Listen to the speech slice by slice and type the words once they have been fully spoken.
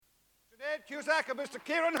Sinead Cusack and Mr.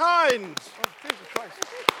 Ciaran Hinds. Oh, Jesus Christ.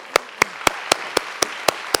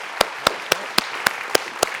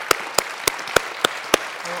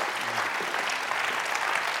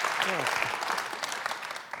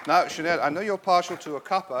 Now, Sinead, I know you're partial to a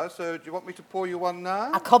cuppa, so do you want me to pour you one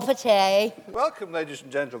now? A cup of tea. Welcome, ladies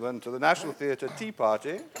and gentlemen, to the National Theatre Tea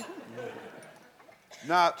Party.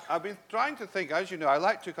 Now, I've been trying to think, as you know, I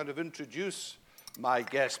like to kind of introduce my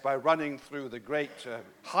guests by running through the great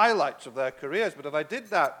highlights of their careers, but if I did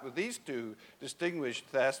that with these two distinguished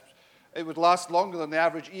thespians, it would last longer than the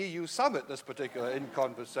average EU summit, this particular in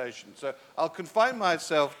conversation. So I'll confine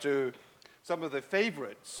myself to some of the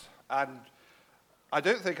favourites, and I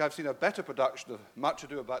don't think I've seen a better production of Much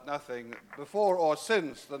Ado About Nothing before or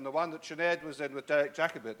since than the one that Sinead was in with Derek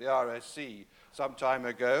Jacobi at the RSC some time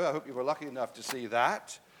ago. I hope you were lucky enough to see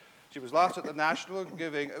that. She was last at the National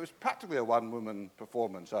giving, it was practically a one-woman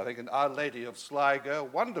performance, I think, in Our Lady of Sligo, a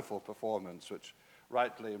wonderful performance which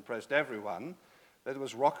rightly impressed everyone. Then there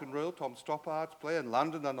was Rock and Roll, Tom Stoppard's play in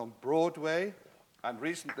London and on Broadway. And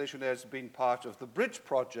recently Sinead's been part of the Bridge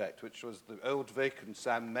Project, which was the Old Vic and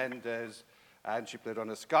Sam Mendes. And she played on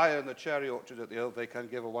a Skye in the Cherry Orchard at the Old Vic and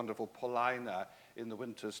gave a wonderful Paulina in The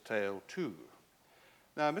Winter's Tale too.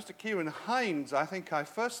 Now, Mr. Ciaran Hinds, I think I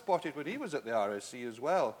first spotted when he was at the RSC as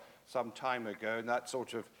well some time ago, and that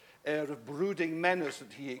sort of air of brooding menace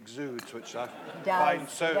that he exudes, which I find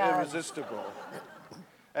so irresistible.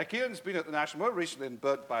 Ciaran's been at the National more recently in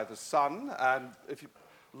Burnt by the Sun, and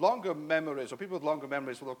longer memories, or people with longer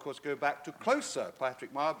memories will, of course, go back to Closer,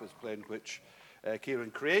 Patrick Marber's play, in which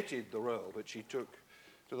Ciaran created the role, which he took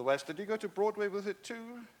to the West. Did you go to Broadway with it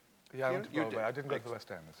too? Yeah, I went to Broadway. I didn't go to the West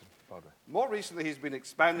End. It's Broadway. More recently, he's been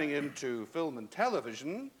expanding into film and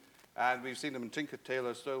television, and we've seen him in Tinker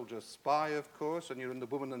Tailor Soldier Spy, of course, and you're in The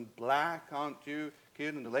Woman in Black, aren't you,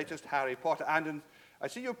 Ciaran, in the latest Harry Potter, and I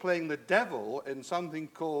see you're playing the devil in something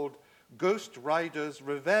called Ghost Rider's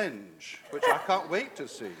Revenge, which I can't wait to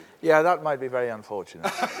see. Yeah, that might be very unfortunate.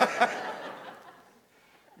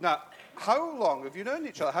 Now, how long have you known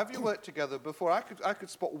each other? Have you worked together before? I could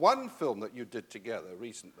spot one film that you did together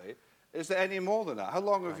recently. Is there any more than that? How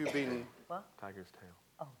long have you been... What? Tiger's Tail.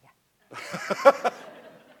 Oh, yeah.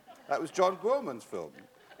 That was John Gorman's film.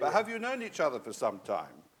 But have you known each other for some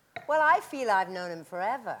time? Well, I feel I've known him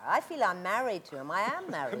forever. I feel I'm married to him. I am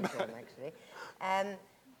married to him, actually.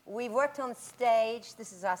 We've worked on stage.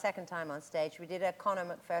 This is our second time on stage. We did a Conor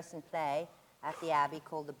McPherson play at the Abbey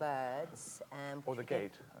called The Birds. Or The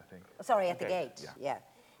Gate, I think. Sorry, at the Gate, yeah.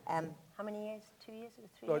 How many years? 2 years or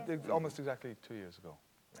 3 years? Almost exactly 2 years ago.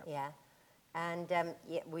 Yeah. And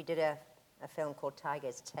we did a film called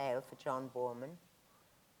Tiger's Tail for John Borman.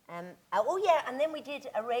 And then we did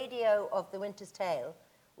a radio of The Winter's Tale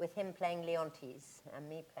with him playing Leontes and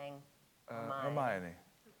me playing Hermione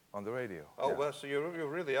on the radio. Oh, yeah. Well, so you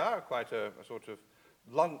really are quite a sort of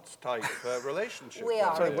Luntz-type relationship. We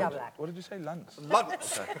are, Sorry, a double act. What did you say, Luntz?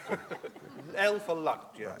 Luntz. L for Lunt,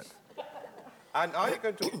 yes. Right. And are you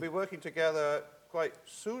going to be working together quite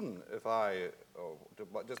soon,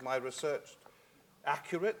 does my research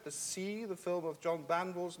accurate? The Sea, the film of John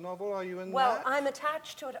Banville's novel, are you in that? Well, I'm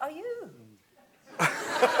attached to it. Are you?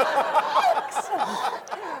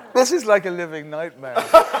 This is like a living nightmare.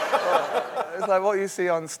 It's like what you see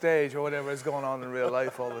on stage or whatever is going on in real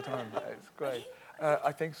life all the time. It's great.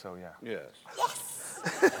 I think so, yeah. Yes.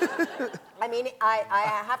 Yes! I mean,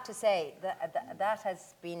 I have to say that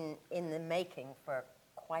has been in the making for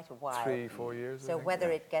quite a while. 3-4 years. So whether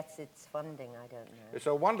it gets its funding, I don't know. It's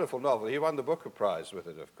a wonderful novel. He won the Booker Prize with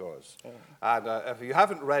it, of course. Yeah. And if you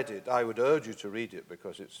haven't read it, I would urge you to read it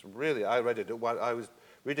because it's really, I read it, I was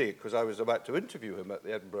reading it because I was about to interview him at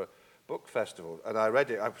the Edinburgh Book Festival, and I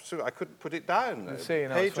read it, I couldn't put it down.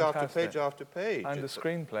 Page after page after page. And the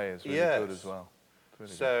screenplay is really good as well.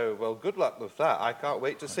 Really so, well, good luck with that. I can't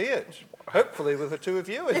wait to see it. Hopefully with the two of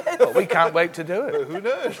you. Well, we can't wait to do it. But who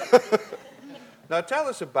knows? Now, tell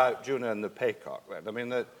us about Juno and the Paycock, then. I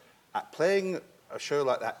mean, playing a show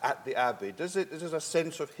like that at the Abbey, is there a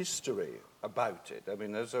sense of history about it? I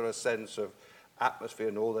mean, is there a sense of atmosphere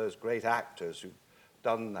and all those great actors who've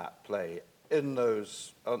done that play in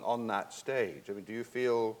those, on that stage? I mean, do you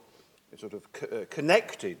feel sort of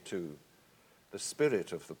connected to the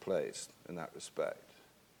spirit of the place in that respect?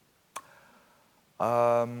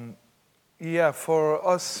 Yeah, for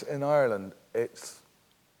us in Ireland, it's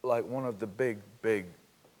like one of the big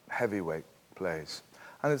heavyweight plays.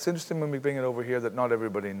 And it's interesting when we bring it over here that not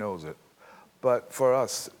everybody knows it. But for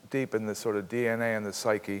us, deep in the sort of DNA and the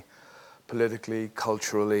psyche, politically,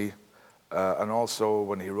 culturally, and also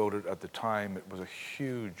when he wrote it at the time, it was a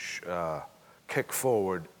huge kick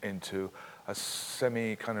forward into a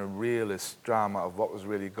semi kind of realist drama of what was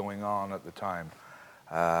really going on at the time.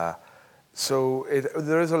 So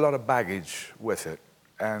there is a lot of baggage with it.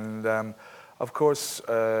 And of course,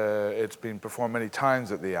 it's been performed many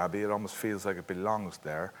times at the Abbey. It almost feels like it belongs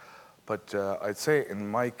there. But I'd say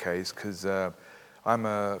in my case, because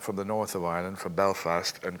I'm from the north of Ireland, from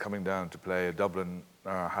Belfast, and coming down to play, Dublin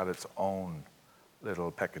had its own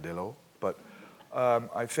little peccadillo. But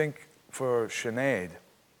I think for Sinead,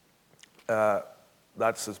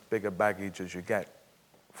 that's as big a baggage as you get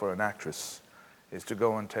for an actress, is to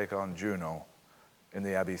go and take on Juno in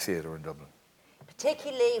the Abbey Theatre in Dublin.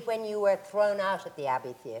 Particularly when you were thrown out at the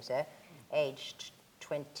Abbey Theatre, aged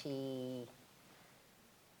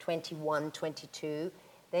 21, 22.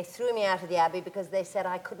 They threw me out of the Abbey because they said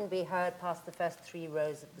I couldn't be heard past the first 3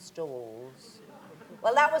 rows of the stalls.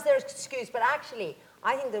 Well, that was their excuse, but actually,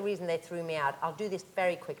 I think the reason they threw me out, I'll do this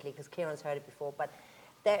very quickly because Ciaran's heard it before, but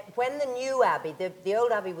when the new Abbey, the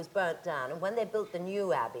old Abbey was burnt down, and when they built the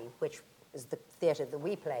new Abbey, which is the theatre that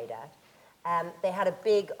we played at, they had a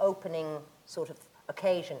big opening sort of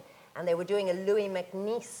occasion, and they were doing a Louis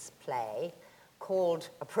MacNeice play called,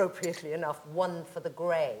 appropriately enough, One for the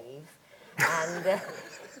Grave,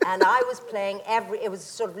 and I was playing it was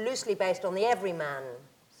sort of loosely based on the Everyman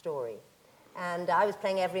story, and I was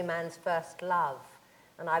playing every man's first love,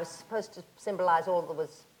 and I was supposed to symbolize all that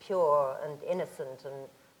was pure and innocent and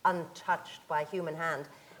untouched by human hand,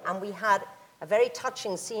 and we had a very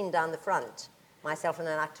touching scene down the front, myself and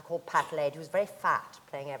an actor called Pat Lade, who was very fat,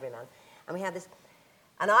 playing Everyman, and we had this.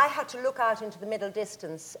 And I had to look out into the middle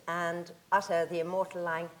distance and utter the immortal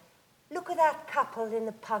line, "Look at that couple in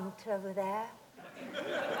the punt over there."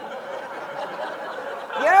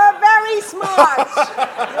 You're very smart.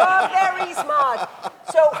 You're very smart.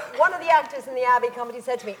 So one of the actors in the Abbey comedy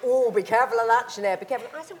said to me, "Oh, be careful of that, Sinead, be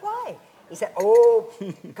careful." I said, "Why?" He said, "Oh,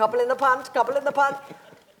 couple in the punt, couple in the punt."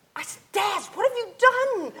 I said, "Des, what have you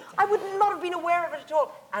done? I would not have been aware of it at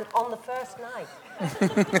all." And on the first night,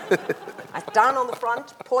 I was down on the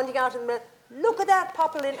front, pointing out in the middle, "Look at that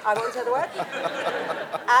couple in," I won't say the word,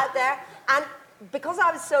 out there. And because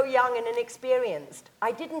I was so young and inexperienced,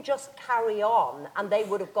 I didn't just carry on and they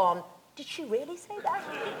would have gone, "Did she really say that?"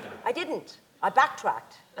 I didn't. I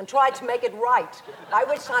backtracked and tried to make it right, by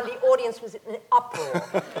which time the audience was in an uproar.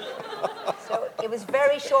 So it was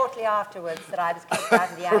very shortly afterwards that I was kicked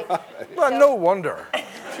out of the Abbey. Well, so, no wonder.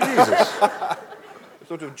 Jesus.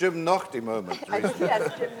 Sort of Jim Naughty moment.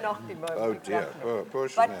 Yes, Jim Naughty moment. Oh dear, poor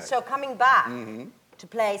Sinead. But so coming back to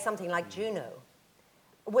play something like Juno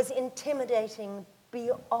was intimidating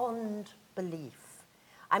beyond belief.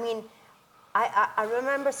 I mean, I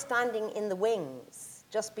remember standing in the wings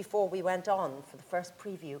just before we went on for the first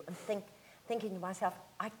preview and thinking to myself,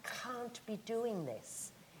 I can't be doing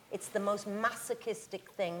this. It's the most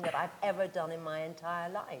masochistic thing that I've ever done in my entire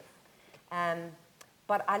life.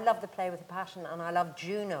 But I love the play with a passion, and I love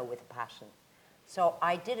Juno with a passion. So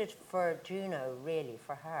I did it for Juno, really,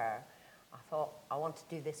 for her. I thought, I want to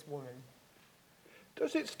do this woman.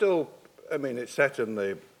 Does it still, I mean, it's set in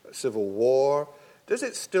the Civil War. Does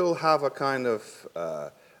it still have a kind of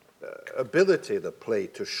ability, the play,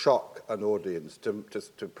 to shock an audience,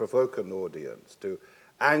 to provoke an audience, to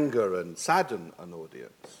anger and sadden an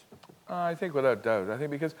audience? I think without doubt. I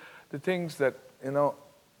think because the things that,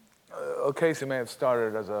 O'Casey may have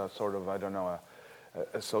started as a sort of, I don't know,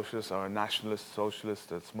 a socialist or a nationalist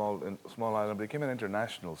socialist, a small island, but he became an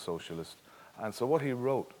international socialist. And so what he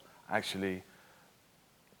wrote actually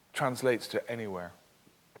translates to anywhere,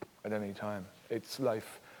 at any time. It's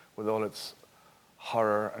life with all its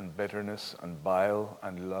horror and bitterness and bile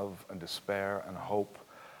and love and despair and hope,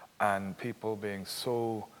 and people being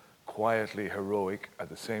so quietly heroic at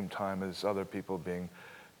the same time as other people being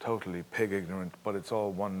totally pig ignorant, but it's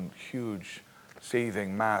all one huge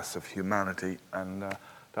seething mass of humanity, and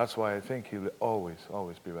that's why I think he'll always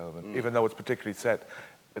be relevant, even though it's particularly set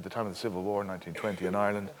at the time of the Civil War, 1920 in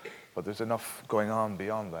Ireland, but there's enough going on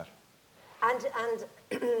beyond that. And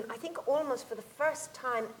I think almost for the first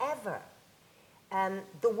time ever,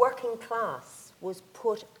 the working class was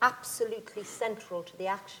put absolutely central to the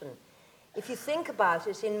action. If you think about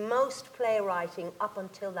it, in most playwriting up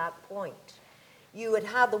until that point, you would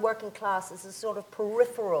have the working class as a sort of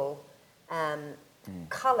peripheral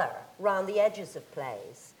colour around the edges of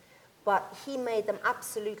plays, but he made them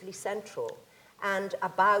absolutely central and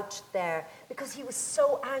about their, because he was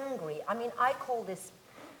so angry. I mean, I call this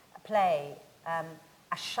play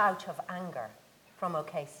a shout of anger from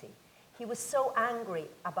O'Casey. He was so angry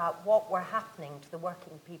about what were happening to the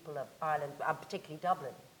working people of Ireland, particularly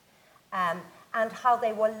Dublin, and how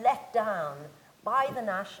they were let down by the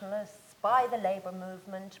nationalists, by the labour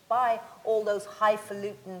movement, by all those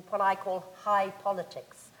highfalutin, what I call high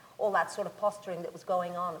politics, all that sort of posturing that was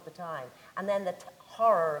going on at the time, and then the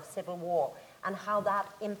horror of civil war, and how that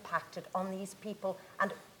impacted on these people,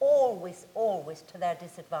 and always, always to their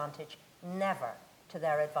disadvantage, never to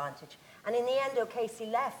their advantage. And in the end, O'Casey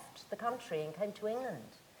left the country and came to England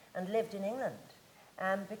and lived in England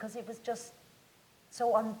because it was just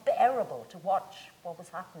so unbearable to watch what was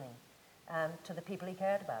happening to the people he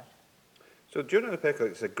cared about. So Juno and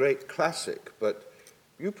Paycock is a great classic, but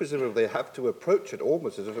you presumably have to approach it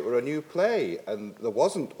almost as if it were a new play, and there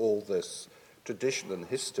wasn't all this tradition and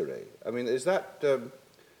history. I mean, is that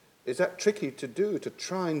tricky to do, to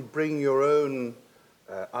try and bring your own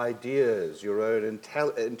ideas, your own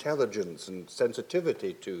intelligence and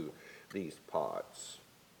sensitivity to these parts?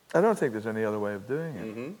 I don't think there's any other way of doing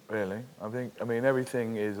it, really. I mean,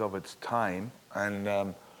 everything is of its time,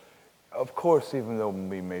 and of course, even though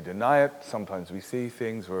we may deny it, sometimes we see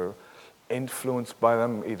things, we're influenced by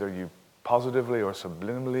them, either you positively or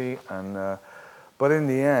subliminally, and but in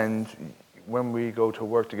the end, when we go to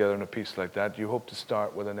work together in a piece like that, you hope to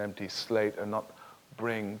start with an empty slate and not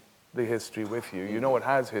bring the history with you. You know it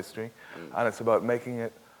has history, and it's about making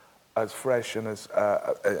it as fresh and as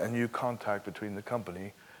a new contact between the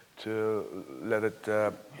company to let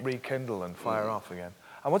it rekindle and fire off again.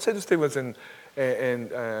 And what's interesting was in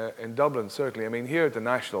Dublin, certainly. I mean, here at the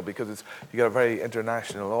National, because you got a very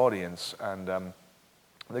international audience, and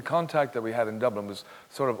the contact that we had in Dublin was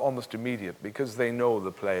sort of almost immediate because they know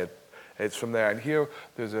the play. It's from there. And here,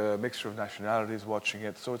 there's a mixture of nationalities watching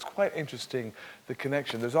it. So it's quite interesting, the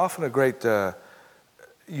connection. There's often a great...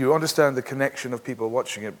 you understand the connection of people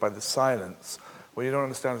watching it by the silence. What you don't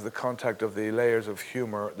understand is the contact of the layers of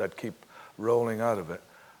humor that keep rolling out of it.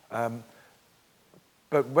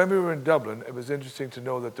 But when we were in Dublin, it was interesting to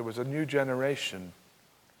know that there was a new generation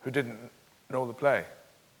who didn't know the play.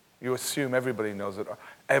 You assume everybody knows it, or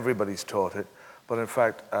everybody's taught it. But in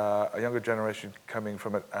fact, a younger generation coming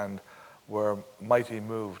from it and were mighty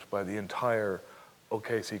moved by the entire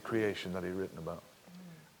O'Casey creation that he'd written about.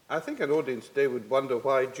 I think an audience today would wonder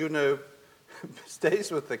why Juno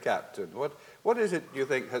stays with the captain. What is it you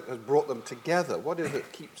think has brought them together? What is it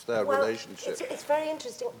that keeps their relationship? It's very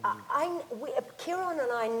interesting. Ciaran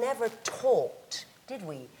and I never talked, did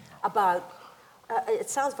we, about, it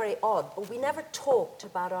sounds very odd, but we never talked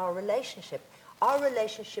about our relationship. Our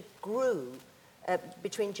relationship grew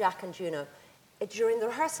between Jack and Juno during the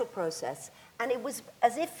rehearsal process, and it was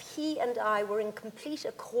as if he and I were in complete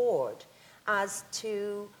accord as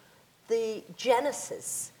to the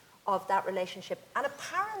genesis of that relationship. And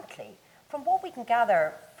apparently, from what we can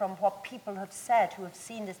gather from what people have said who have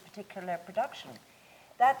seen this particular production,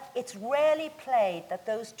 that it's rarely played that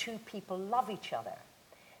those two people love each other.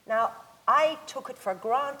 Now, I took it for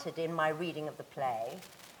granted in my reading of the play,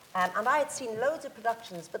 and I had seen loads of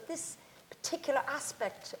productions, but this particular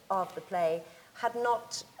aspect of the play had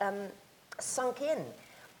not sunk in.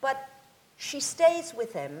 But she stays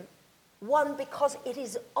with him, one, because it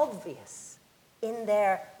is obvious in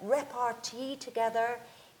their repartee together,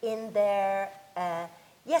 in their,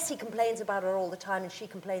 yes, he complains about her all the time and she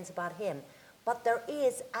complains about him, but there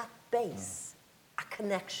is at base a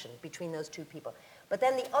connection between those two people. But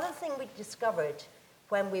then the other thing we discovered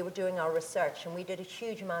when we were doing our research, and we did a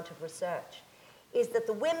huge amount of research, is that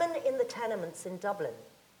the women in the tenements in Dublin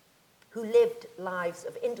who lived lives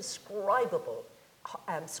of indescribable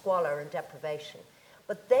squalor and deprivation,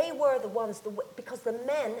 but they were the ones, because the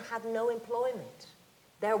men had no employment.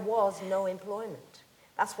 There was no employment.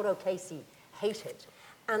 That's what O'Casey hated.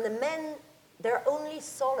 And the men, their only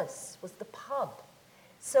solace was the pub.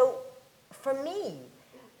 So for me,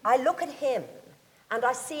 I look at him and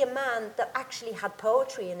I see a man that actually had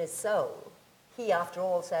poetry in his soul. He, after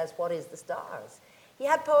all, says, what is the stars? He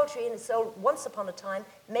had poetry in his soul once upon a time.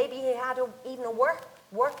 Maybe he had even a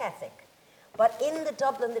work ethic. But in the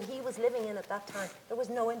Dublin that he was living in at that time, there was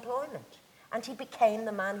no employment. And he became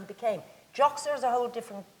the man he became. Joxer is a whole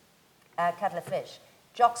different kettle of fish.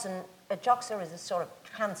 Joxer is a sort of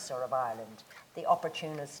cancer of Ireland, the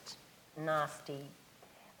opportunist, nasty,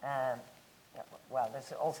 well,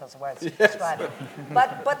 there's all sorts of words to describe it.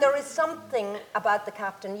 But there is something about the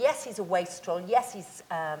captain. Yes, he's a wastrel. Yes, he's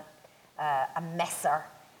a messer.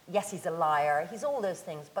 Yes, he's a liar. He's all those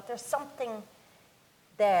things. But there's something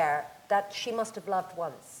there that she must have loved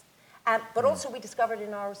once. But also we discovered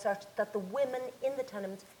in our research that the women in the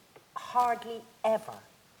tenements hardly ever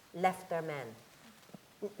left their men.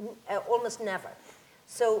 Almost never.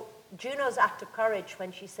 So Juno's act of courage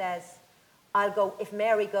when she says, I'll go, if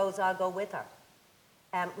Mary goes, I'll go with her,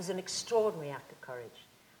 was an extraordinary act of courage.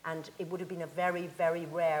 And it would have been a very, very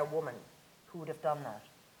rare woman who would have done that.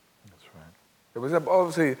 That's right. It was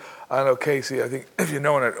obviously, I know Casey, I think, if you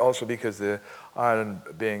know it, also because Ireland,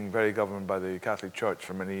 being very governed by the Catholic Church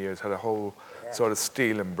for many years, had a whole sort of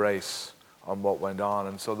steel embrace on what went on.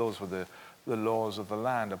 And so those were the laws of the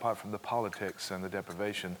land, apart from the politics and the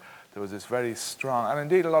deprivation. There was this very strong, and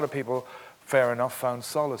indeed a lot of people, fair enough, found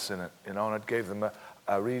solace in it, and it gave them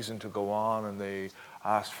a reason to go on, and they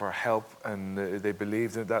asked for help, and they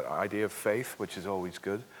believed in that idea of faith, which is always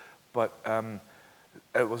good. But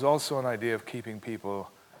it was also an idea of keeping people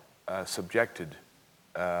subjected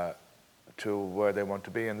to where they want to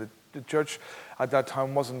be. And the church at that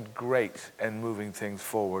time wasn't great in moving things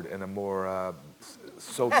forward in a more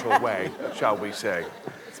social way, shall we say.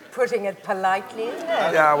 It's putting it politely, isn't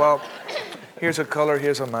it? Yeah, well, here's a colour,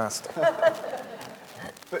 here's a mast.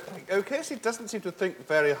 But O'Casey doesn't seem to think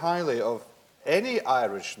very highly of any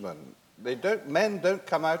Irishman. Men don't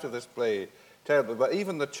come out of this play terribly, but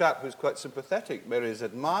even the chap who's quite sympathetic, Mary's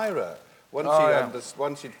admirer,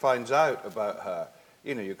 once he finds out about her,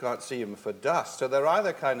 you can't see him for dust. So they're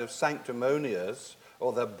either kind of sanctimonious,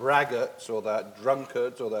 or they're braggarts, or they're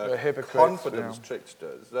drunkards, or they're confidence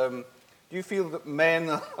tricksters. Do you feel that men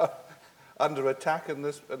are under attack in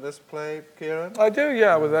this play, Ciaran? I do,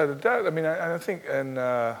 yeah, without a doubt. I mean, I think, and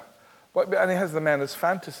he has the men as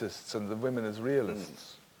fantasists and the women as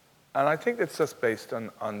realists. And I think it's just based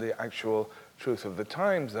on the actual truth of the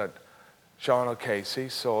times that Sean O'Casey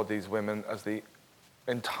saw these women as the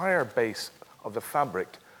entire base of the fabric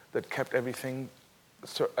that kept everything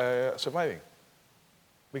surviving.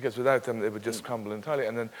 Because without them, it would just crumble entirely.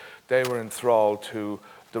 And then they were enthralled to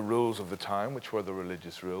the rules of the time, which were the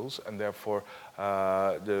religious rules, and therefore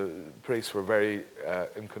the priests were very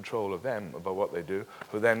in control of them about what they do,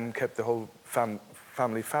 who then kept the whole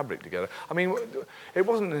family fabric together. I mean, it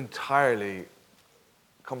wasn't entirely,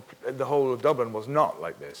 the whole of Dublin was not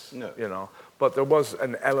like this, no. But there was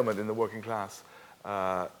an element in the working class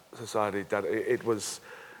society that it was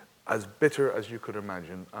as bitter as you could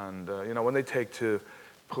imagine. And, when they take to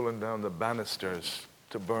pulling down the banisters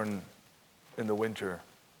to burn in the winter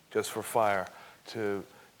just for fire, to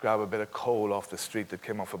grab a bit of coal off the street that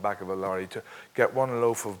came off the back of a lorry, to get one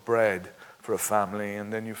loaf of bread for a family,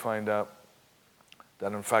 and then you find out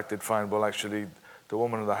that in fact they'd find, well, actually, the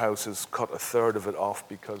woman in the house has cut a third of it off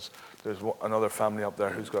because there's another family up there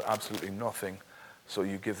who's got absolutely nothing, so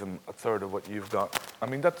you give them a third of what you've got. I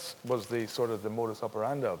mean, that was the sort of the modus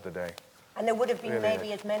operandi of the day. And there would have been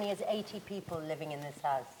maybe as many as 80 people living in this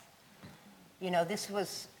house. This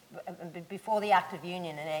was before the Act of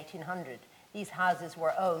Union in 1800. These houses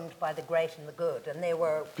were owned by the great and the good, and they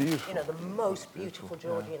were, the most beautiful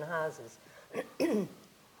Georgian houses. And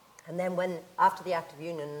then after the Act of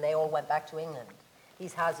Union, they all went back to England.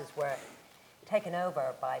 These houses were taken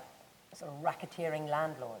over by sort of racketeering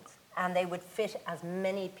landlords, and they would fit as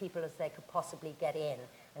many people as they could possibly get in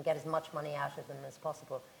and get as much money out of them as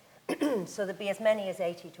possible. So there'd be as many as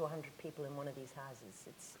 80 to 100 people in one of these houses.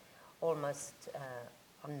 It's almost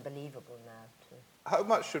unbelievable now. How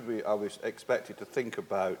much are we expected to think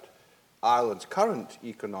about Ireland's current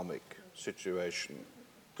economic situation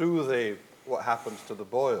through what happens to the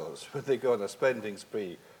Boyles when they go on a spending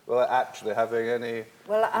spree without actually having any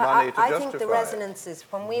money to justify I think the resonances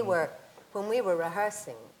when we were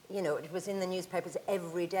rehearsing, it was in the newspapers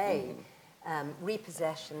every day.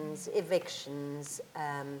 Repossessions, evictions,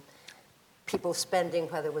 people spending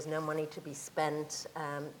where there was no money to be spent,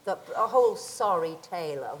 a whole sorry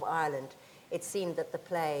tale of Ireland. It seemed that the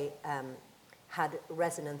play had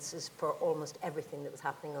resonances for almost everything that was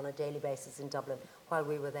happening on a daily basis in Dublin while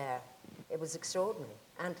we were there. It was extraordinary.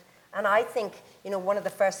 And I think, one of the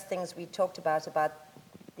first things we talked about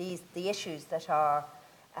the issues that are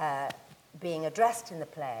being addressed in the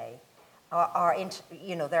play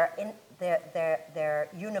they're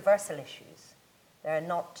universal issues. They're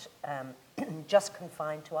not just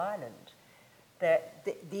confined to Ireland.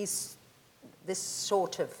 This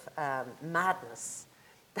sort of madness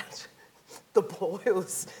that the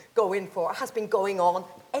Boyles go in for has been going on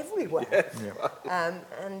everywhere. Yes. Yeah.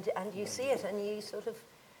 And you see it, and you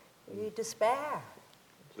you despair.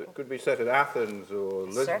 So it could be set in Athens or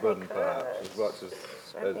Lisbon, perhaps, as much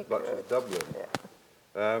as Dublin.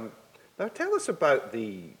 Yeah. Now, tell us about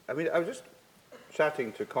I was just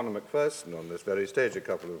chatting to Conor McPherson on this very stage a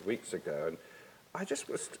couple of weeks ago, and I just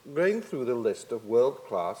was going through the list of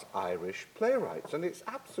world-class Irish playwrights, and it's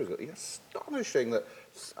absolutely astonishing that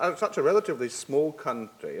such a relatively small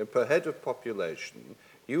country, and per head of population,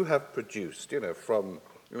 you have produced, from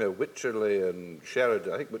Wycherley and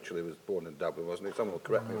Sheridan. I think Wycherley was born in Dublin, wasn't he? Someone will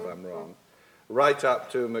correct me if I'm wrong. Right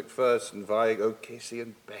up to McPherson, Weig, O'Casey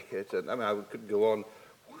and Beckett, and I could go on.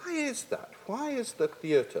 Why is that? Why is the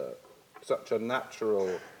theatre such a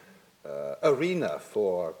natural arena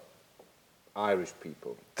for Irish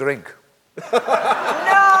people? Drink. No!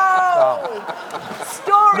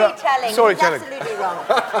 Storytelling. No, storytelling. He's absolutely wrong.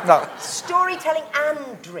 No. Storytelling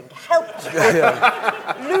and drink. Helped.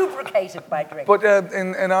 Lubricated by drink. But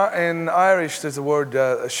in Irish, there's a word,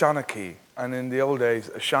 a Shanachie. And in the old days,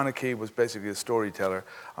 a Shanachie was basically a storyteller,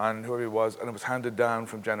 and who he was, and it was handed down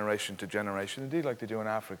from generation to generation, indeed like they do in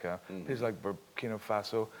Africa. Places like Burkina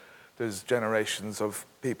Faso, there's generations of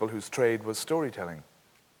people whose trade was storytelling.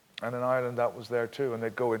 And in Ireland, that was there too. And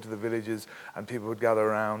they'd go into the villages, and people would gather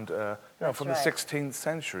around, from the 16th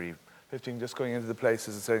century, 15, just going into the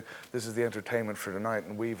places and saying, this is the entertainment for tonight,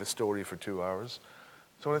 and weave a story for 2 hours.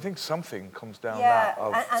 So I think something comes down that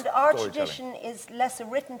of and our tradition is less a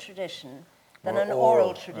written tradition than an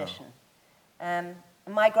oral tradition. Yeah.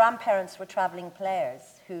 My grandparents were travelling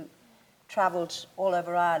players who travelled all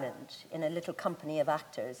over Ireland in a little company of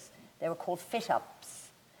actors. They were called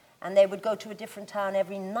fit-ups. And they would go to a different town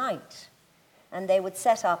every night. And they would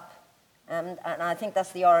set up, and I think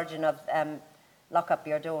that's the origin of Lock Up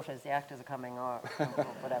Your Daughters, the actors are coming, or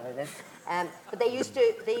whatever it is. But they used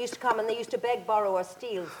to come and they used to beg, borrow, or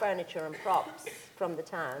steal furniture and props from the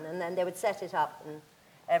town, and then they would set it up, and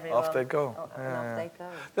everyone... Off they go. Off they go.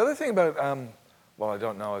 The other thing about, well, I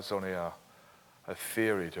don't know, it's only a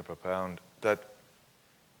theory to propound, that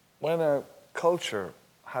when a culture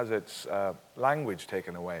has its language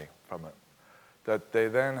taken away from it, that they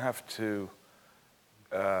then have to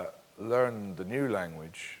learn the new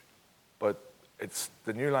language, but it's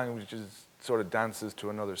the new language sort of dances to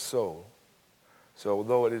another soul. So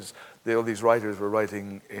although it is, all these writers were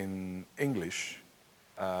writing in English,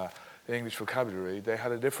 the English vocabulary, they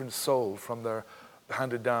had a different soul from their,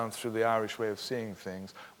 handed down through the Irish way of seeing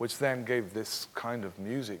things, which then gave this kind of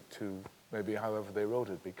music to maybe however they wrote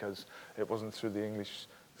it, because it wasn't through the English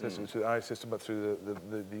system, through the Irish system, but through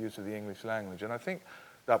the use of the English language. And I think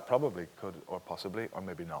that probably could, or possibly, or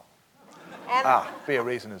maybe not, be a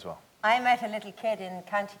reason as well. I met a little kid in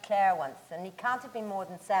County Clare once, and he can't have been more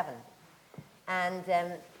than 7. And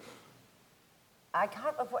I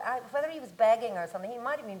can't remember whether he was begging or something. He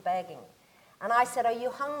might have been begging. And I said, "Are you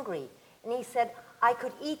hungry?" And he said, "I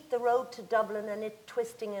could eat the road to Dublin and it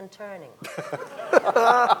twisting and turning." He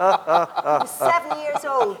was 7 years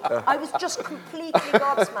old. I was just completely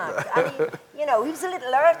gobsmacked. And he was a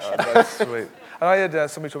little urchin. That's sweet. And I had,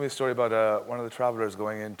 somebody told me a story about one of the travellers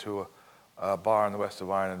going into a bar in the west of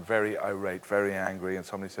Ireland, very irate, very angry, and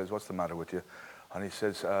somebody says, "What's the matter with you?" And he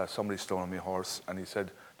says, "Somebody's stolen my horse." And he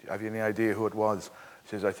said, "Have you any idea who it was?" He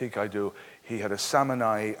says, "I think I do. He had a salmon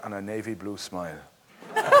eye and a navy blue smile."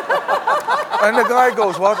 And the guy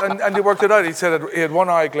goes, "What?" And he worked it out. He said he had one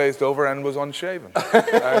eye glazed over and was unshaven.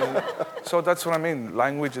 And so that's what I mean.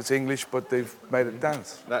 Language is English, but they've made it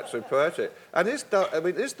dance. That's so poetic. And is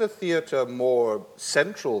the theatre more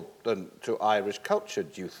central to Irish culture,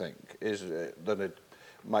 do you think, than it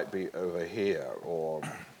might be over here? Or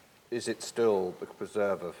is it still the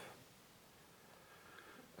preserve of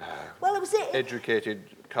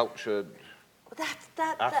educated, cultured,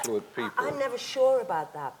 affluent people? I'm never sure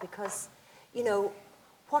about that, because,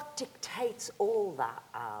 what dictates all that,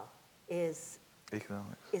 Al, is the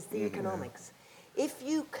economics. If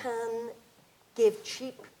you can give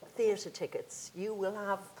cheap theatre tickets, you will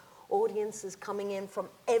have audiences coming in from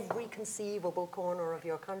every conceivable corner of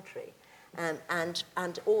your country,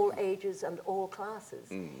 and all ages and all classes.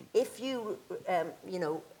 If you,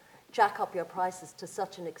 jack up your prices to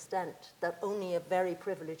such an extent that only a very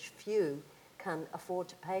privileged few can afford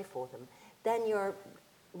to pay for them, then you're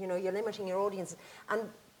limiting your audience. And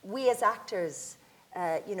we as actors,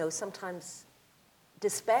 sometimes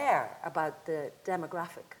despair about the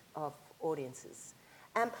demographic of audiences.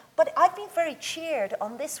 But I've been very cheered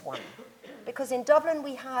on this one, because in Dublin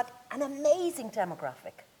we had an amazing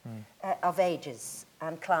demographic of ages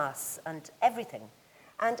and class and everything.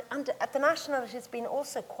 And at the National, it has been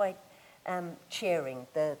also quite cheering,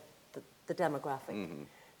 the demographic.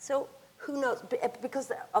 So who knows?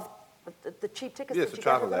 Because of the cheap tickets that you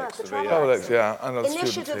get from that, the travel X, and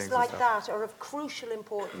initiatives like that are of crucial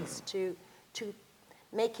importance to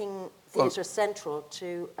making theatre central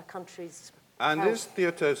to a country's And is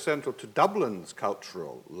theatre central to Dublin's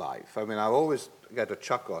cultural life? I mean, I always get a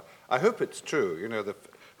chuckle. I hope it's true.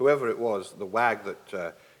 Whoever it was, the wag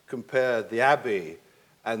that compared the Abbey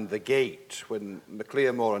and the Gate when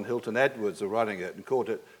MacLearmore and Hilton Edwards were running it, and called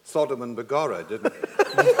it Sodom and Gomorrah, didn't it?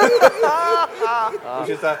 Which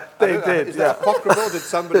is that, is that apocryphal? Did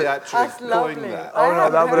somebody actually coin that? Oh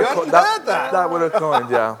no, that would have heard that. That would have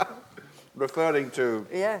coined, yeah. referring to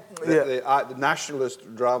Yeah. the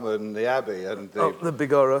nationalist drama in the Abbey and the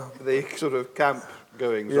Bigorra. the sort of camp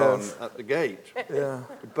goings Yes. on at the gate. Yeah.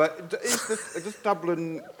 But does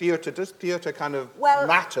Dublin theatre, does theatre kind of Well,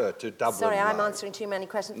 matter to Dublin? Sorry, I'm life? answering too many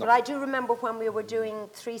questions, but I do remember when we were doing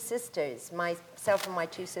Three Sisters, myself and my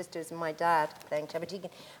two sisters and my dad playing Teban,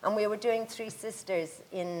 and we were doing Three Sisters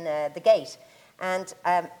in the Gate, and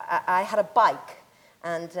I had a bike,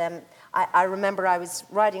 and I remember I was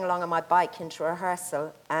riding along on my bike into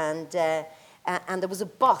rehearsal, and there was a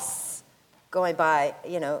bus going by,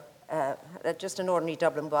 just an ordinary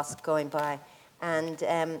Dublin bus going by, and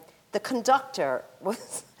the conductor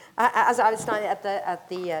was, as I was standing at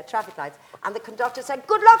the traffic lights, and the conductor said,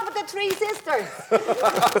 "Good luck with the Three Sisters."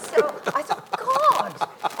 So I thought, God,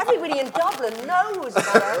 everybody in Dublin knows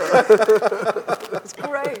about it. It's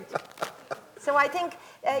great. So I think,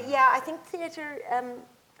 I think theatre,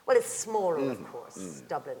 well, it's smaller, of course,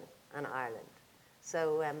 Dublin and Ireland.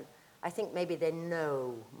 So I think maybe they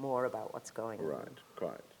know more about what's going on. Right,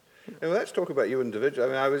 quite. Now, let's talk about you individually.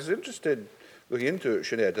 I mean, I was interested, looking into it,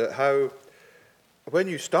 Sinead, at how, when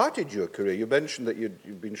you started your career, you mentioned that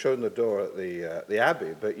you'd been shown the door at the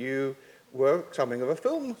Abbey, but you were something of a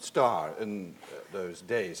film star in those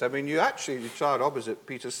days. I mean, you starred opposite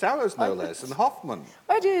Peter Sellers, no less, and Hoffman.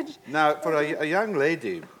 I did. Now, for a young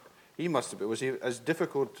lady, was he as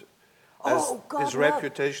difficult as his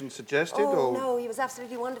reputation suggested? Oh, no, he was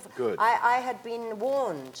absolutely wonderful. Good. I had been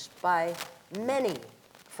warned by many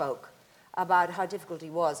folk about how difficult he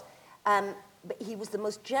was. But he was the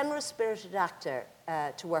most generous-spirited actor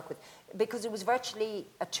to work with, because it was virtually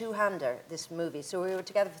a two-hander, this movie. So we were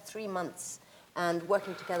together for 3 months and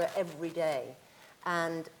working together every day.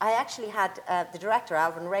 And I actually had the director,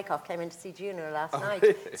 Alvin Rakoff, came in to see Juno last night.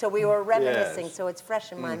 Really? So we were reminiscing, Yes. so it's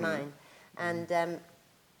fresh in my mind. And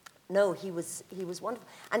no, he was wonderful.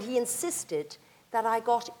 And he insisted that I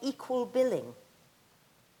got equal billing.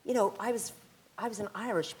 You know, I was an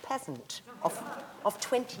Irish peasant of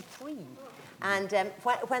 23. And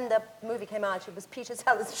when the movie came out, it was Peter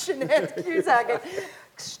Sellers, Sinead Cusack.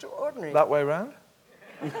 Extraordinary. That way round?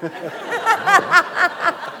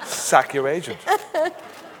 Sack your agent.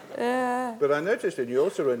 But I noticed you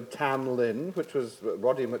also were in Tam Lin, which was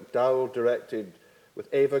Roddy McDowell directed, with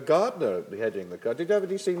Ava Gardner heading the car. Did you have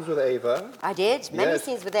any scenes with Ava? I did. Many Yes.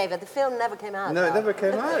 scenes with Ava. The film never came out. No, it though. never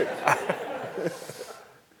came out.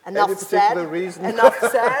 Enough Any said. particular reason? Enough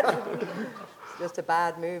said. It's just a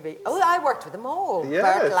bad movie. Oh, I worked with them all. Yes.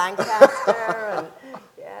 Burt Lancaster and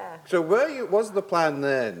yeah. So was the plan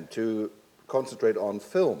then to concentrate on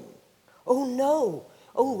film? Oh no.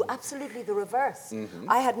 Oh, absolutely the reverse.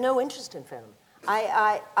 I had no interest in film.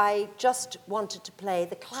 I just wanted to play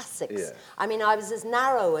the classics. Yes. I mean, I was as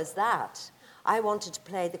narrow as that. I wanted to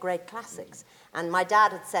play the great classics. And my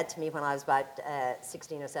dad had said to me when I was about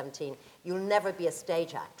 16 or 17, "You'll never be a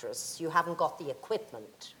stage actress. You haven't got the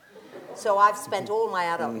equipment." So I've spent all my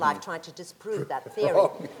adult life trying to disprove that theory.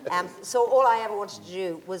 So all I ever wanted to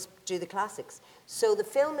do was do the classics. So the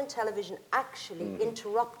film and television actually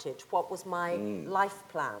interrupted what was my life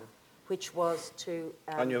plan, which was to...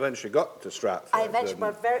 And you eventually got to Stratford. I eventually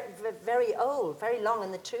got very, very old, very long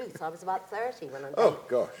in the tooth. I was about 30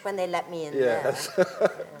 when they let me in Yes. there.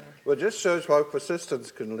 Well, it just shows how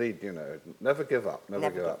persistence can lead, Never give up, never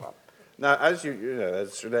give up. Now, as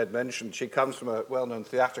as Sinead mentioned, she comes from a well-known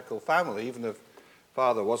theatrical family, even if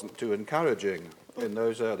father wasn't too encouraging in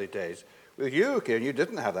those early days. With you, Ciaran, you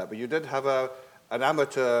didn't have that, but you did have an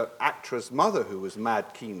amateur actress mother who was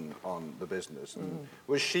mad keen on the business. And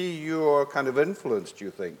was she your kind of influence, do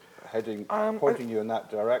you think, pointing you in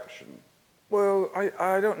that direction? Well,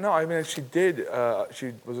 I don't know. I mean, she did.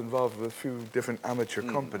 She was involved with a few different amateur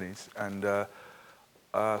companies, and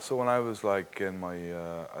so when I was like in my,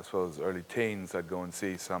 I suppose, early teens, I'd go and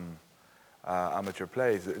see some amateur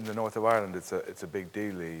plays. In the north of Ireland, it's a big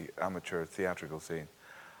deal, the amateur theatrical scene,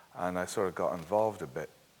 and I sort of got involved a bit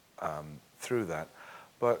through that.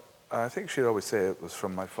 But I think she'd always say it was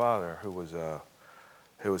from my father, who was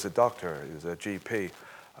a doctor. He was a GP,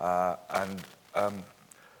 and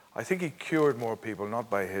I think he cured more people not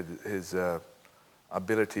by his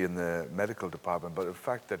ability in the medical department, but the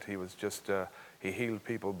fact that he was just he healed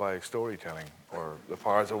people by storytelling or the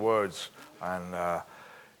powers of words, and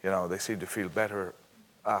they seemed to feel better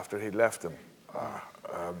after he'd left them.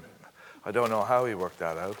 I don't know how he worked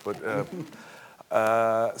that out, but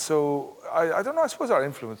so I don't know. I suppose our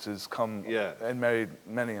influences come in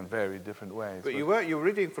many and very different ways. But you were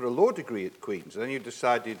reading for a law degree at Queen's, and then you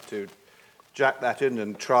decided to jack that in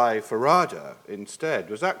and try for RADA instead.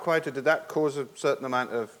 Was that did that cause a certain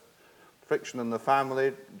amount of friction in the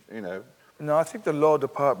family, No, I think the law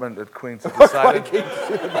department at Queen's had decided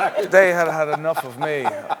they had had enough of me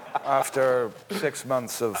after 6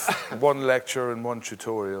 months of one lecture and one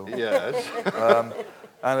tutorial. Yes.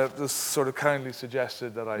 And it was sort of kindly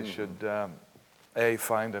suggested that I should, A,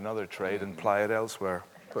 find another trade and ply it elsewhere.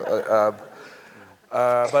 But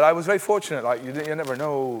I was very fortunate. Like you never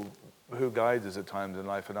know who guides us at times in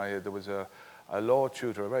life. And there was a law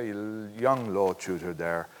tutor, a very young law tutor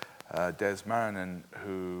there, Des Marinan,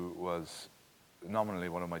 who was nominally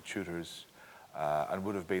one of my tutors and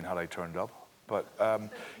would have been had I turned up. But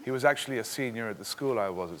he was actually a senior at the school I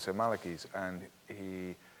was at St. Malachy's, and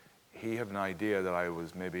he had an idea that I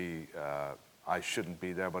was maybe, I shouldn't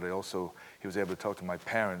be there, but he was able to talk to my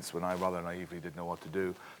parents when I rather naively didn't know what to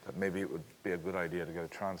do, that maybe it would be a good idea to get a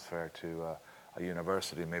transfer to a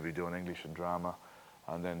university, maybe do an English and drama.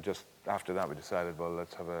 And then just after that, we decided, well,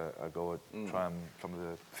 let's have a go at trying some of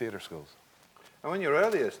the theatre schools. And one of your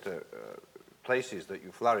earliest places that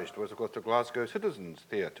you flourished was, of course, the Glasgow Citizens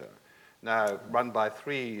Theatre, now run by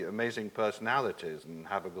three amazing personalities, and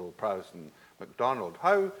Havergal, Prowse, and MacDonald.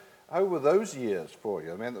 How were those years for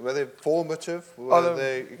you? I mean, were they formative?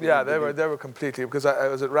 Yeah, they were completely, because I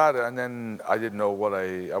was at RADA, and then I didn't know what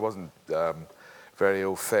I wasn't very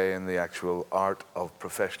au fait in the actual art of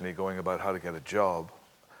professionally going about how to get a job.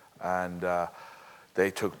 And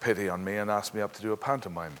they took pity on me and asked me up to do a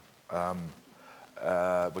pantomime,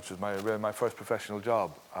 which was my first professional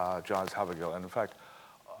job, Giles Havergal. And in fact,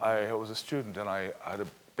 I was a student and I had a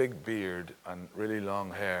big beard and really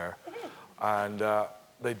long hair. And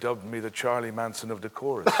they dubbed me the Charlie Manson of the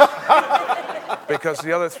chorus. Because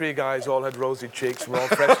the other three guys all had rosy cheeks, were all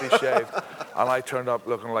freshly shaved, and I turned up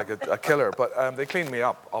looking like a killer. But they cleaned me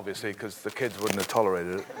up, obviously, because the kids wouldn't have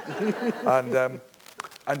tolerated it.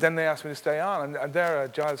 And then they asked me to stay on. And there,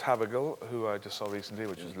 Giles Havergal, who I just saw recently,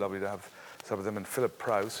 which was lovely to have some of them, and Philip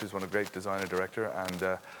Prowse, who's one of great designer director,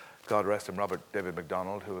 and God rest him, Robert David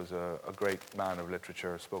MacDonald, who was a great man of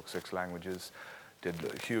literature, spoke 6 languages, did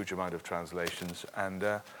a huge amount of translations, and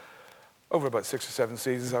over about 6 or 7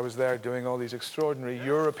 seasons, I was there doing all these extraordinary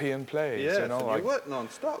European plays. Yes, you know, and like you worked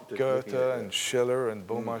non-stop. Goethe and Schiller and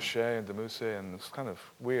Beaumarchais and Demusset, and it was kind of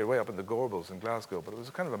weird, way up in the Gorbals in Glasgow, but it was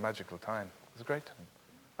kind of a magical time. It was a great time.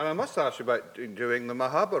 And I must ask you about doing the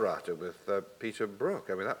Mahabharata with Peter Brook.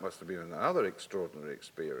 I mean, that must have been another extraordinary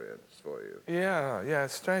experience for you. Yeah,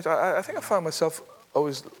 it's strange. I think I found myself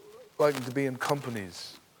always liking to be in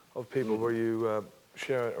companies of people where you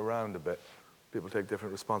share it around a bit. People take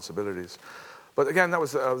different responsibilities. But again, that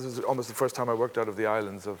was almost the first time I worked out of the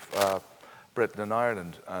islands of Britain and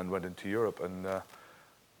Ireland and went into Europe. And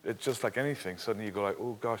it's just like anything. Suddenly you go like,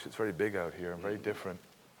 oh gosh, it's very big out here and very different.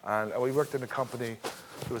 And we worked in a company,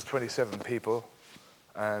 there was 27 people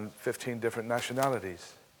and 15 different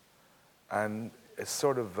nationalities. And it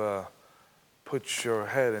sort of puts your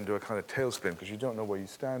head into a kind of tailspin because you don't know where you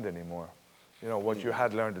stand anymore. You know, what you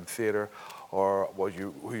had learned in theatre or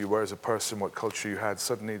who you were as a person, what culture you had.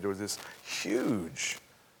 Suddenly there was this huge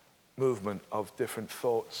movement of different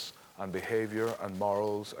thoughts and behavior and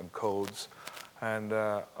morals and codes. And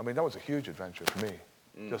I mean, that was a huge adventure for me,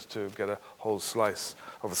 just to get a whole slice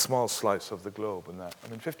of a small slice of the globe and that. I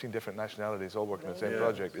mean, 15 different nationalities all working on the same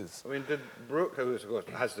project is... I mean, did Brooke, who of course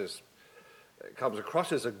has this, comes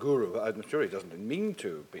across as a guru, I'm sure he doesn't mean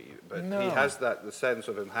to be, but he has the sense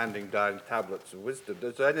of him handing down tablets of wisdom.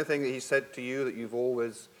 Is there anything that he said to you that you've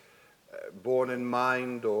always borne in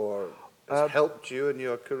mind or has helped you in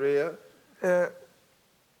your career?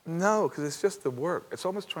 No, because it's just the work. It's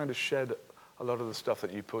almost trying to shed a lot of the stuff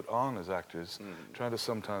that you put on as actors, trying to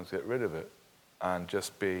sometimes get rid of it and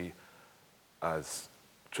just be as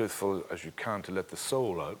truthful as you can to let the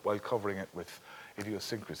soul out while covering it with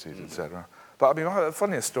idiosyncrasies, etc. But I mean, one of the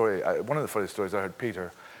funniest stories I heard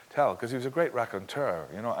Peter tell, because he was a great raconteur.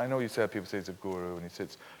 You know, I know you said people say he's a guru and he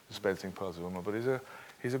sits dispensing puzzle women, but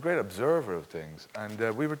he's a great observer of things. And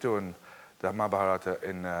we were doing the Mahabharata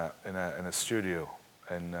in a studio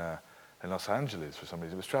in Los Angeles for some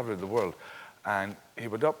reason. He was traveling the world. And he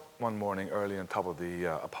went up one morning early on top of the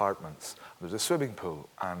apartments. There was a swimming pool,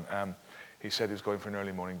 and he said he was going for an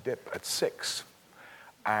early morning dip at 6.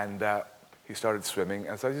 And he started swimming,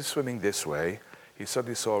 and as he was swimming this way, he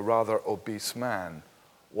suddenly saw a rather obese man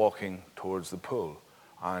walking towards the pool.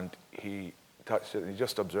 And he touched it, and he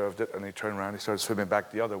just observed it, and he turned around, he started swimming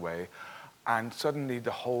back the other way, and suddenly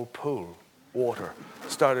the whole pool, water,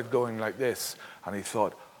 started going like this. And he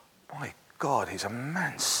thought, my God, he's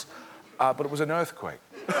immense. But it was an earthquake.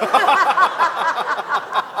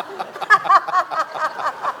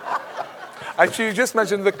 Actually, you just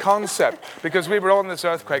mentioned the concept, because we were on this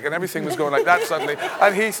earthquake and everything was going like that suddenly,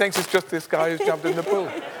 and he thinks it's just this guy who's jumped in the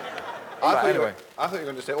pool. Anyway. I thought you were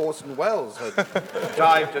going to say Orson Welles had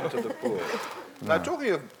dived into the pool. Now,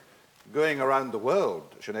 talking of going around the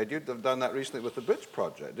world, Sinead, you've done that recently with the Bridge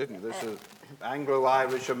Project, didn't you? This is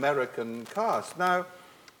Anglo-Irish-American cast. Now,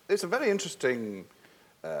 it's a very interesting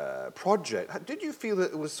project. Did you feel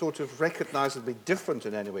that it was sort of recognisably different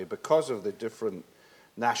in any way because of the different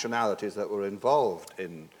nationalities that were involved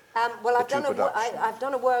in well, I've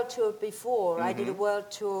done a world tour before. I did a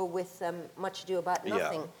world tour with Much Ado About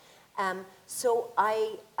Nothing. So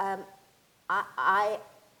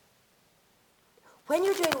when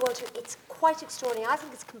you're doing a world tour, it's quite extraordinary. I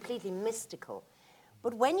think it's completely mystical.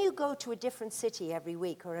 But when you go to a different city every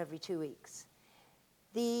week or every 2 weeks,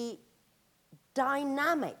 the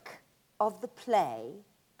dynamic of the play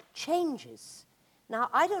changes. Now,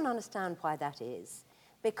 I don't understand why that is.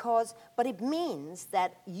 But it means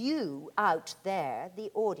that you out there,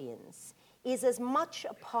 the audience, is as much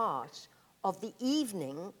a part of the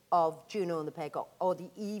evening of Juno and the Paycock, or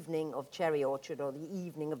the evening of Cherry Orchard, or the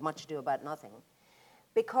evening of Much Ado About Nothing.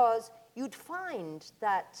 Because you'd find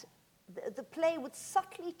that the play would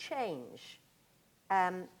subtly change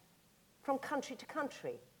from country to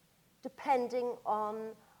country, depending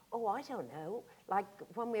on, I don't know, like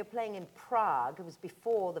when we were playing in Prague, it was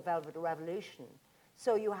before the Velvet Revolution.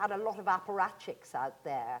 So you had a lot of apparatchiks out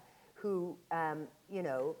there who,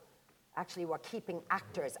 actually were keeping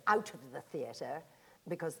actors out of the theatre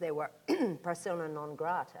because they were persona non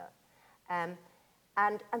grata.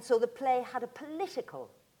 And so the play had a political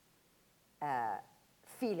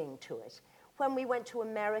feeling to it. When we went to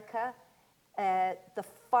America, the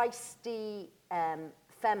feisty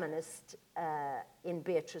feminist in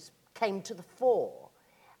Beatrice came to the fore.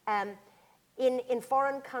 In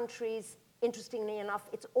foreign countries, interestingly enough,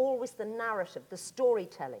 it's always the narrative, the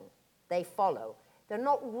storytelling they follow. They're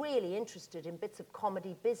not really interested in bits of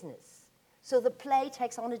comedy business. So the play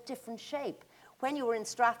takes on a different shape. When you were in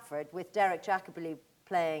Stratford with Derek Jacobi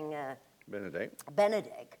playing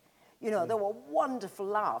Benedict, there were wonderful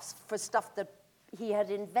laughs for stuff that he had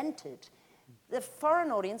invented. The foreign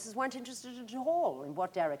audiences weren't interested at all in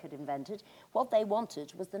what Derek had invented. What they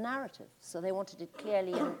wanted was the narrative. So they wanted it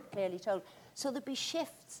clearly and clearly told. So there'd be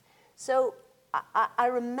shifts. So I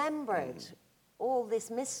remembered all this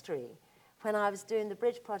mystery when I was doing the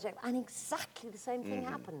Bridge Project, and exactly the same thing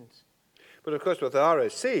happened. But of course, with the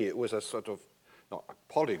RSC, it was a sort of, not a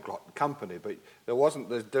polyglot company, but there wasn't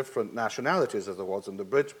the different nationalities as there was in the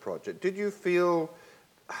Bridge Project. Did you feel,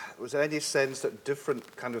 was there any sense that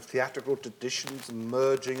different kind of theatrical traditions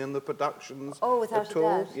merging in the productions? Oh, without a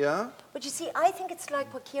doubt. Yeah? But you see, I think it's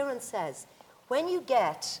like what Ciaran says. When you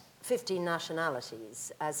get 15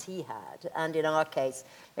 nationalities, as he had, and in our case,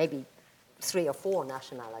 maybe 3 or 4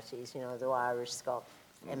 nationalities, the Irish, Scots,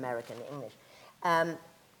 American, English,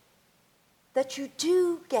 that you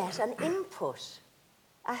do get an input,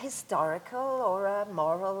 a historical or a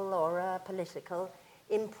moral or a political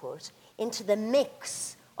input into the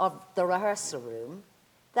mix of the rehearsal room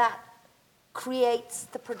that creates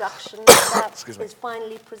the production that is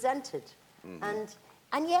finally presented.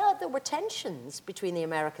 And yeah, there were tensions between the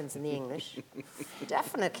Americans and the English,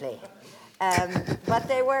 definitely. But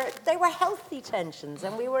they were healthy tensions,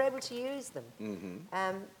 and we were able to use them.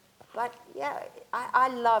 But yeah, I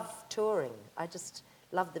love touring. I just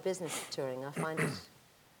love the business of touring. I find it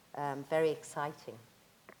very exciting.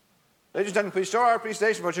 Ladies and gentlemen, please show our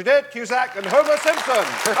appreciation for Sinead Cusack and Homer Simpson.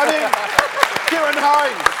 Ciaran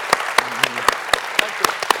Hinds.